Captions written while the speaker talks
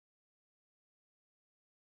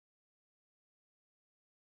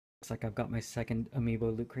Looks like I've got my second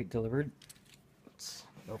Amiibo loot crate delivered. Let's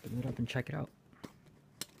open it up and check it out.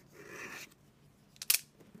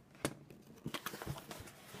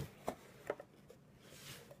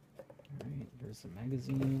 Alright, there's the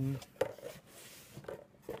magazine.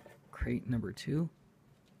 Crate number 2.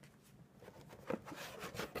 Got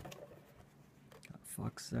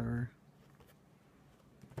Fox there.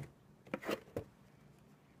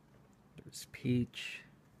 There's Peach.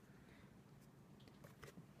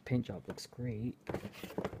 Paint job looks great.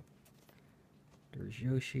 There's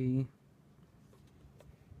Yoshi.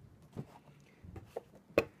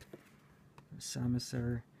 There's Samus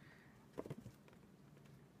there.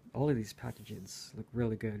 All of these packages look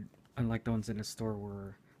really good, unlike the ones in the store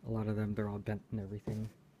where a lot of them, they're all bent and everything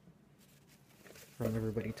from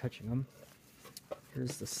everybody touching them.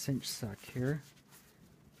 Here's the cinch sack here.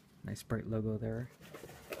 Nice bright logo there.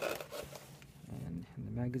 And in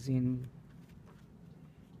the magazine,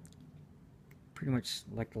 pretty much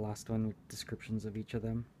like the last one with descriptions of each of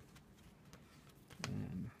them.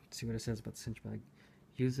 And let's see what it says about the cinch bag.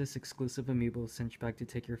 Use this exclusive Amiibo cinch bag to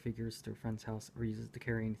take your figures to a friend's house or use it to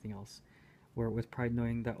carry anything else. Wear it with pride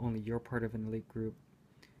knowing that only you're part of an elite group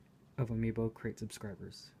of Amiibo crate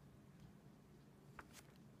subscribers.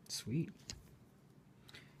 Sweet.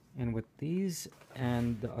 And with these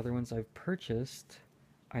and the other ones I've purchased,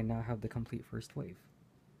 I now have the complete first wave.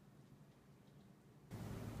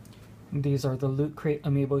 These are the Loot Crate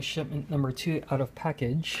Amiibo shipment number 2 out of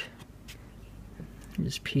package.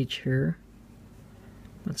 There's Peach here.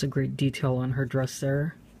 That's a great detail on her dress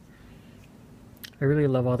there. I really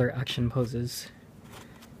love all their action poses.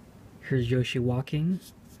 Here's Yoshi walking.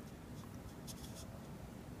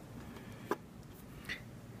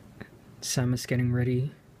 Samus getting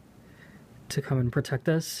ready to come and protect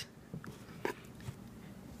us.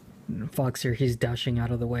 And Fox here, he's dashing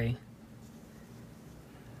out of the way.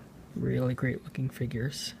 Really great looking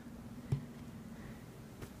figures.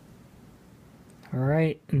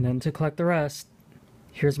 Alright, and then to collect the rest,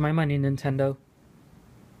 here's my money, Nintendo.